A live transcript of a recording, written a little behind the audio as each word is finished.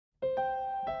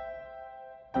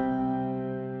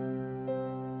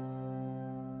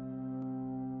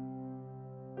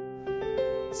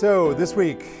So this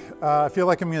week, I feel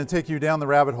like I'm going to take you down the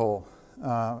rabbit hole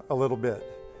a little bit.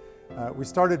 We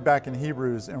started back in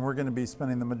Hebrews, and we're going to be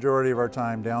spending the majority of our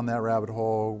time down that rabbit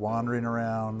hole, wandering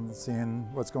around, seeing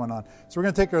what's going on. So we're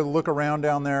going to take a look around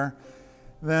down there.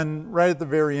 Then right at the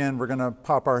very end, we're going to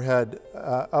pop our head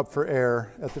up for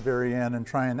air at the very end and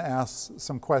try and ask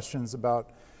some questions about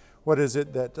what is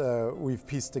it that we've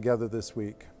pieced together this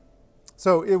week.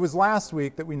 So it was last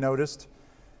week that we noticed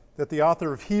that the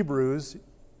author of Hebrews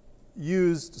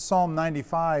used Psalm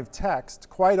 95 text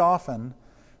quite often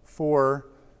for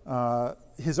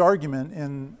his argument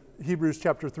in Hebrews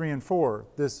chapter 3 and 4,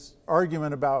 this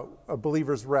argument about a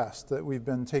believer's rest that we've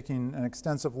been taking an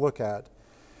extensive look at.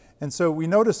 And so we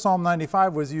noticed Psalm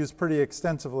 95 was used pretty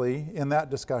extensively in that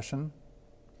discussion.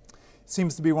 It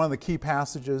seems to be one of the key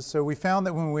passages. So we found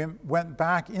that when we went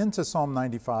back into Psalm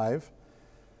 95,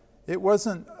 it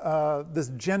wasn't this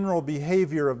general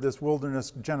behavior of this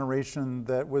wilderness generation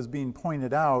that was being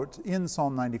pointed out in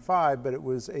Psalm 95, but it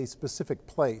was a specific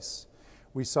place.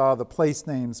 We saw the place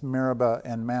names Meribah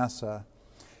and Massah.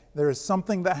 There is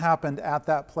something that happened at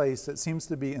that place that seems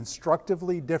to be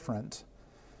instructively different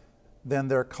than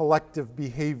their collective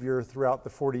behavior throughout the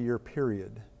 40-year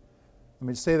period. Let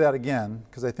me say that again,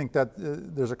 because I think that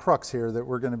there's a crux here that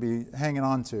we're going to be hanging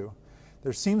on to.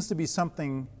 There seems to be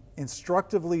something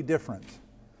instructively different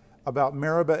about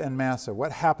Meribah and Massah,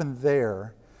 what happened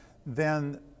there,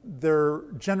 than their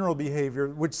general behavior,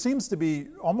 which seems to be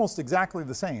almost exactly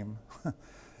the same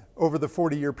over the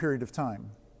 40-year period of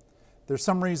time. There's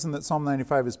some reason that Psalm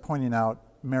 95 is pointing out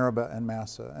Meribah and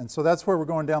Massah. And so that's where we're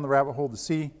going down the rabbit hole to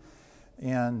see,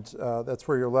 and that's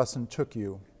where your lesson took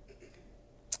you.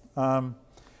 We're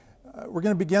going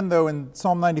to begin, though, in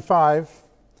Psalm 95,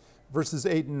 verses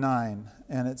 8 and 9,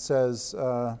 and it says,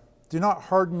 "Do not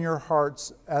harden your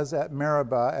hearts as at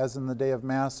Meribah, as in the day of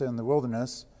Massah in the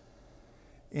wilderness."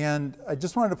 And I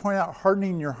just wanted to point out,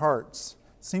 hardening your hearts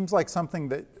seems like something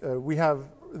that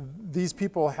these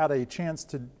people had a chance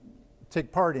to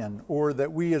take part in, or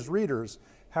that we as readers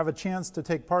have a chance to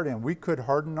take part in. We could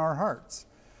harden our hearts.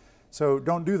 So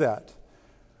don't do that.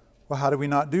 Well, how do we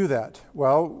not do that?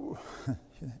 Well,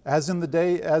 as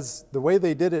the way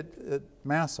they did it at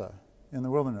Massah in the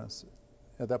wilderness,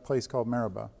 at that place called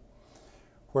Meribah,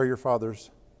 where your fathers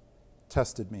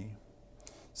tested me.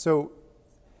 So,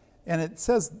 and it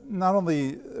says not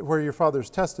only where your fathers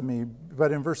tested me,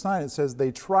 but in verse 9 it says,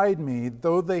 they tried me,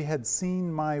 though they had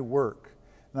seen my work.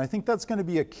 And I think that's going to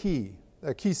be a key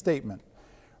statement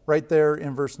right there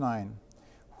in verse 9.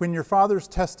 When your fathers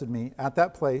tested me at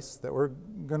that place, that we're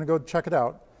going to go check it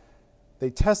out,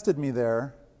 they tested me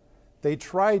there, they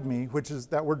tried me, which is,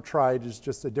 that word tried is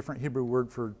just a different Hebrew word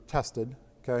for tested,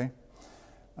 okay?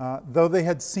 Though they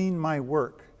had seen my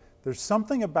work. There's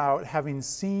something about having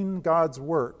seen God's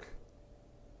work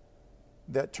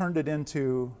that turned it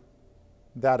into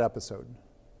that episode,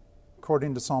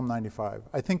 according to Psalm 95.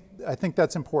 I think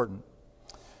that's important.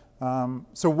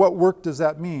 So what work does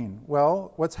that mean?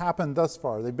 Well, what's happened thus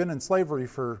far? They've been in slavery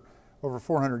for over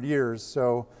 400 years,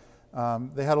 so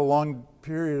they had a long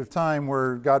period of time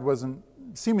where God wasn't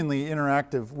seemingly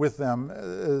interactive with them,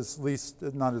 at least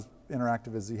not as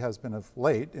interactive as he has been of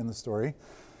late in the story.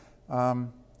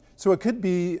 So it could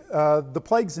be the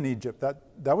plagues in Egypt.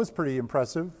 That was pretty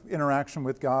impressive interaction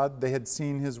with God. They had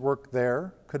seen his work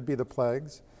there. Could be the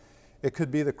plagues. It could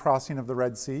be the crossing of the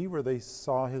Red Sea where they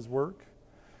saw his work.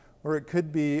 Or it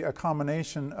could be a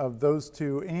combination of those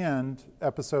two and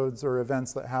episodes or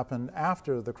events that happened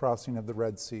after the crossing of the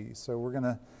Red Sea. So we're going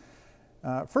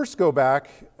to first go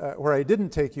back where I didn't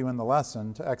take you in the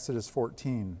lesson, to Exodus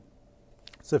 14.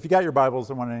 So if you got your Bibles,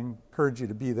 I want to encourage you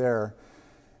to be there.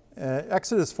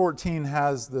 Exodus 14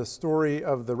 has the story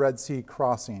of the Red Sea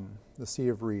crossing, the Sea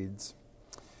of Reeds.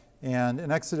 And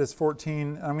in Exodus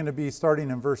 14, I'm going to be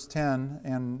starting in verse 10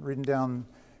 and reading down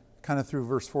kind of through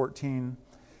verse 14.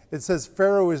 It says,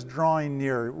 Pharaoh is drawing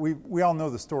near. We all know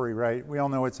the story, right? We all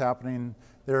know what's happening.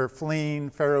 They're fleeing.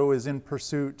 Pharaoh is in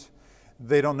pursuit.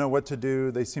 They don't know what to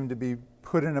do. They seem to be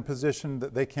put in a position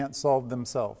that they can't solve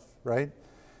themselves, right?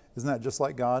 Isn't that just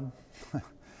like God?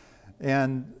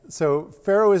 And so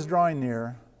Pharaoh is drawing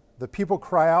near. The people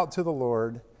cry out to the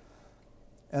Lord,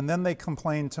 and then they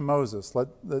complain to Moses.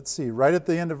 Let's see, right at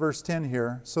the end of verse 10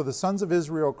 here. So the sons of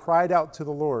Israel cried out to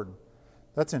the Lord.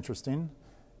 That's interesting.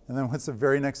 And then what's the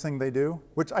very next thing they do?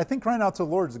 Which I think crying out to the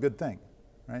Lord is a good thing,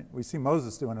 right? We see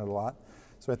Moses doing it a lot,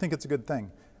 so I think it's a good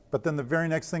thing. But then the very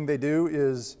next thing they do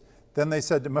is, then they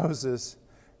said to Moses,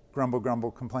 grumble, grumble,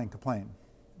 complain, complain,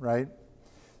 right?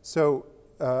 So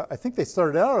I think they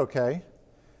started out okay,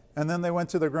 and then they went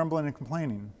to their grumbling and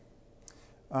complaining.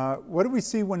 What do we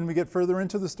see when we get further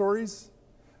into the stories?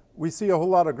 we see a whole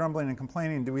lot of grumbling and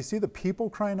complaining. Do we see the people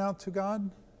crying out to God?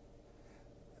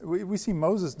 We see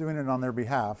Moses doing it on their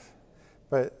behalf,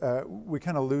 but we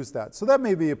kind of lose that. So that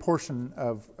may be a portion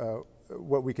of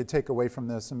what we could take away from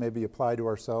this and maybe apply to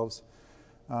ourselves.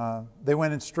 They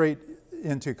went in straight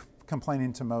into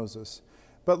complaining to Moses.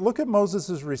 But look at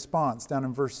Moses' response down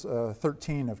in verse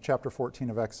 13 of chapter 14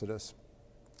 of Exodus.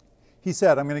 He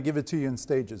said, I'm going to give it to you in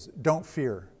stages. Don't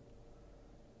fear.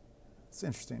 It's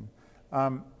interesting.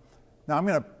 Now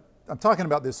I'm talking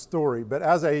about this story, but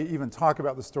as I even talk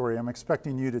about the story, I'm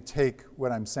expecting you to take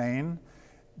what I'm saying,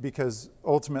 because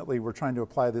ultimately we're trying to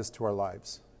apply this to our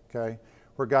lives, okay?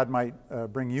 Where God might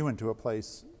bring you into a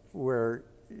place where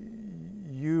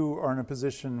you are in a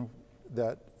position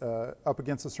that up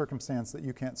against a circumstance that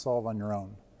you can't solve on your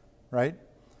own, right?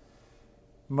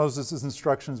 Moses'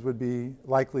 instructions would be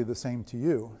likely the same to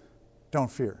you. Don't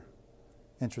fear.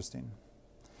 Interesting.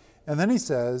 And then he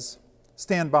says,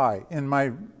 stand by. In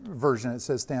my version, it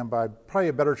says stand by. Probably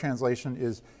a better translation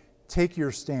is take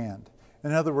your stand.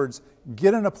 In other words,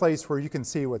 get in a place where you can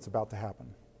see what's about to happen.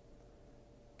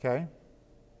 Okay?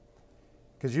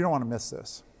 Because you don't want to miss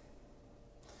this.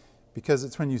 Because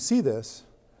it's when you see this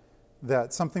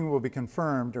that something will be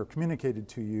confirmed or communicated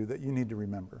to you that you need to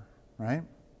remember, right?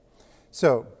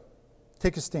 So,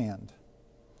 take a stand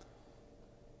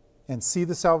and see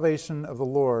the salvation of the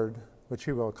Lord, which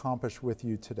he will accomplish with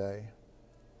you today.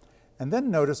 And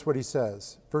then notice what he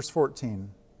says, verse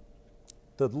 14.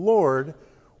 The Lord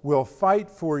will fight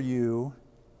for you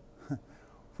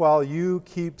while you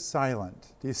keep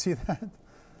silent. Do you see that?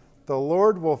 The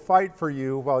Lord will fight for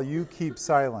you while you keep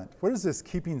silent. What does this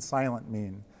keeping silent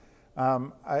mean?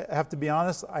 I have to be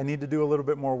honest, I need to do a little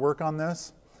bit more work on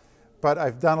this, but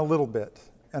I've done a little bit.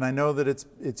 And I know that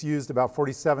it's used about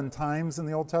 47 times in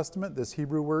the Old Testament, this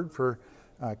Hebrew word for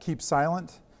keep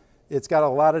silent. It's got a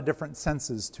lot of different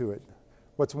senses to it.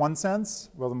 What's one sense?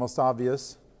 Well, the most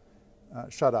obvious,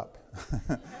 shut up,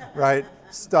 right?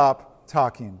 Stop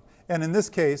talking. And in this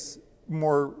case,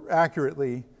 more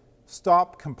accurately,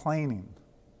 stop complaining,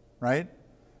 right?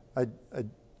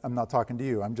 I'm not talking to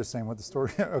you. I'm just saying what the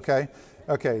story, okay?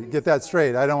 Okay, get that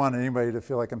straight. I don't want anybody to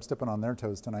feel like I'm stepping on their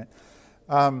toes tonight.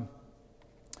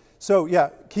 So yeah,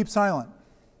 keep silent.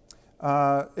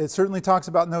 It certainly talks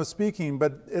about no speaking,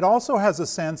 but it also has a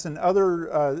sense in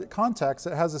other contexts.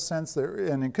 It has a sense there,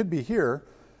 and it could be here,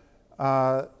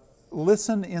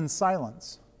 listen in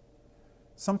silence.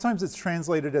 Sometimes it's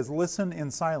translated as listen in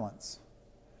silence,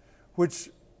 which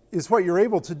is what you're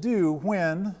able to do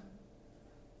when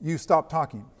you stop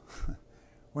talking,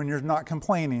 when you're not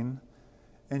complaining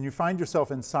and you find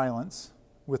yourself in silence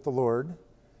with the Lord.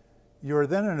 You are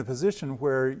then in a position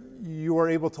where you are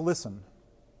able to listen.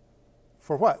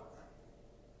 For what?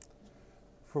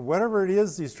 For whatever it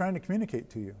is he's trying to communicate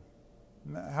to you.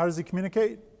 How does he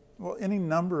communicate? Well, any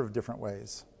number of different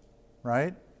ways,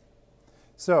 right?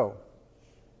 So,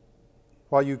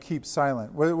 while you keep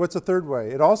silent. What's a third way?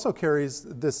 It also carries,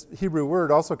 this Hebrew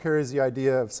word also carries the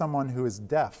idea of someone who is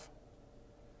deaf.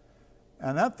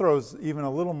 And that throws even a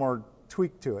little more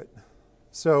tweak to it.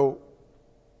 So,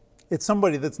 it's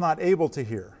somebody that's not able to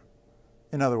hear,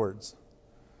 in other words.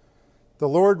 The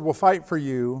Lord will fight for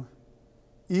you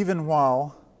even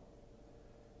while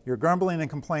you're grumbling and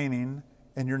complaining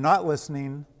and you're not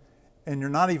listening and you're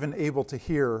not even able to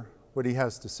hear what he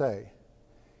has to say.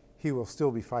 He will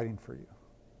still be fighting for you.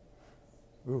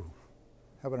 Ooh,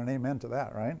 how about an amen to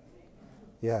that, right?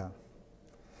 Yeah.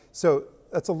 So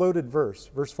that's a loaded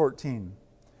verse, verse 14.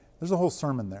 There's a whole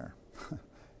sermon there,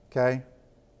 okay?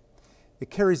 It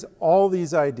carries all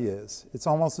these ideas. It's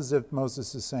almost as if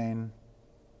Moses is saying,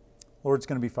 Lord's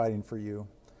going to be fighting for you.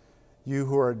 You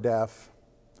who are deaf,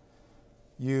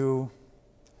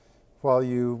 while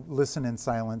you listen in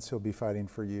silence, he'll be fighting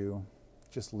for you.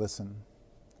 Just listen.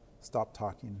 Stop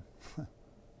talking.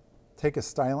 Take a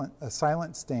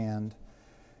silent stand,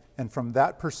 and from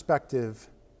that perspective,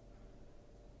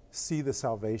 see the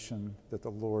salvation that the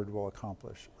Lord will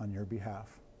accomplish on your behalf.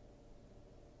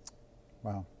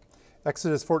 Wow.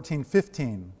 Exodus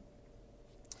 14:15.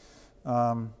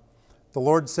 The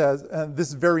Lord says, and this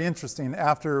is very interesting,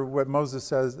 after what Moses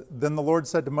says, then the Lord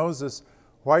said to Moses,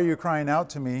 why are you crying out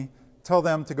to me? Tell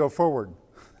them to go forward.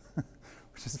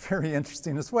 Which is very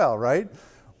interesting as well, right?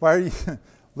 Why are you,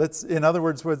 in other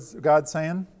words, what's God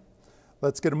saying?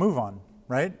 Let's get a move on,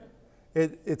 right?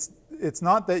 It's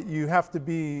not that you have to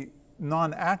be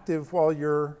non-active while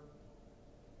you're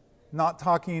not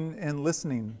talking and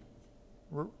listening,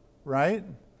 right?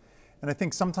 And I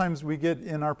think sometimes we get,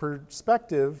 in our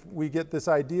perspective, we get this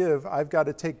idea of I've got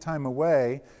to take time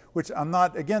away, which I'm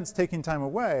not against taking time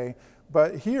away,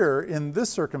 But here, in this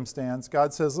circumstance,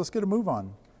 God says, let's get a move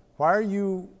on. Why are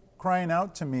you crying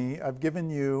out to me? I've given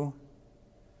you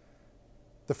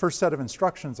the first set of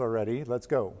instructions already. Let's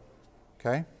go.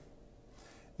 Okay?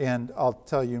 And I'll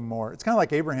tell you more. It's kind of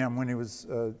like Abraham when he was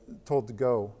told to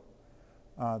go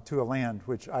to a land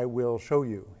which I will show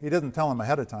you. He doesn't tell him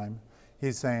ahead of time.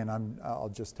 He's saying,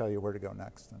 I'll just tell you where to go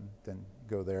next, and then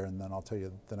go there, and then I'll tell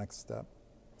you the next step.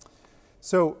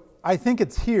 So I think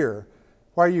it's here.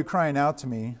 Why are you crying out to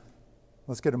me?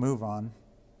 Let's get a move on.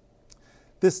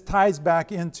 This ties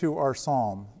back into our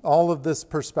psalm. All of this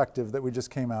perspective that we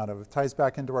just came out of ties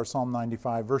back into our Psalm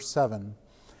 95, verse 7.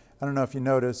 I don't know if you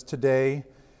noticed today,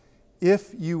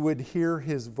 if you would hear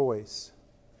his voice.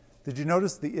 Did you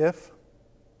notice the if?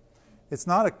 It's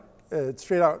not a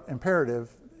straight out imperative,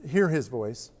 hear his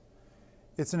voice.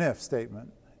 It's an if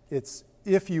statement. It's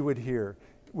if you would hear,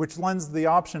 which lends the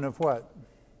option of what?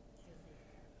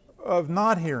 Of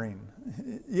not hearing.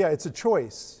 Yeah, it's a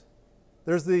choice.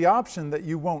 There's the option that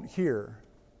you won't hear.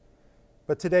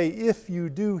 But today, if you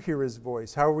do hear his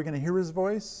voice, how are we going to hear his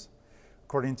voice?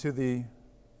 According to the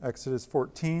Exodus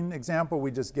 14 example we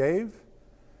just gave,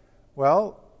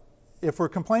 well, if we're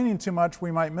complaining too much, we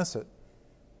might miss it.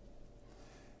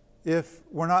 If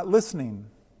we're not listening,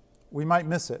 we might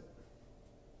miss it.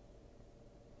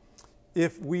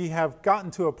 If we have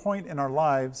gotten to a point in our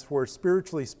lives where,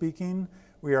 spiritually speaking,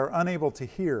 we are unable to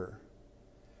hear,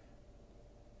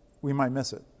 we might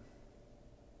miss it.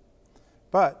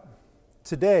 But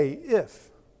today,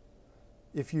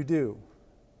 if you do,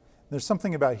 there's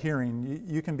something about hearing.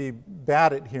 You can be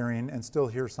bad at hearing and still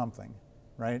hear something,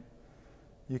 right?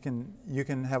 You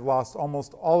can have lost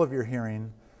almost all of your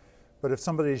hearing, but if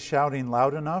somebody's shouting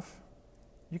loud enough,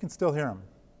 you can still hear them.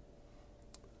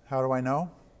 How do I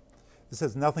know? This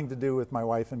has nothing to do with my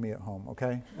wife and me at home,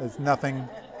 okay? It's nothing,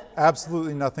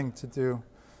 absolutely nothing to do.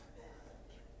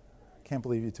 Can't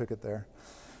believe you took it there.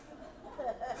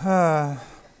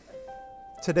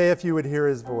 Today, if you would hear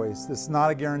his voice, this is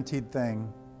not a guaranteed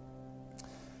thing.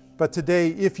 But today,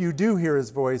 if you do hear his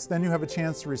voice, then you have a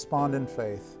chance to respond in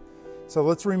faith. So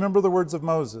let's remember the words of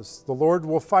Moses. The Lord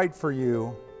will fight for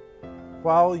you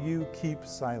while you keep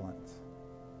silent.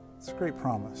 It's a great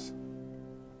promise.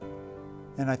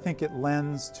 And I think it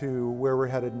lends to where we're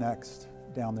headed next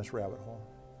down this rabbit hole.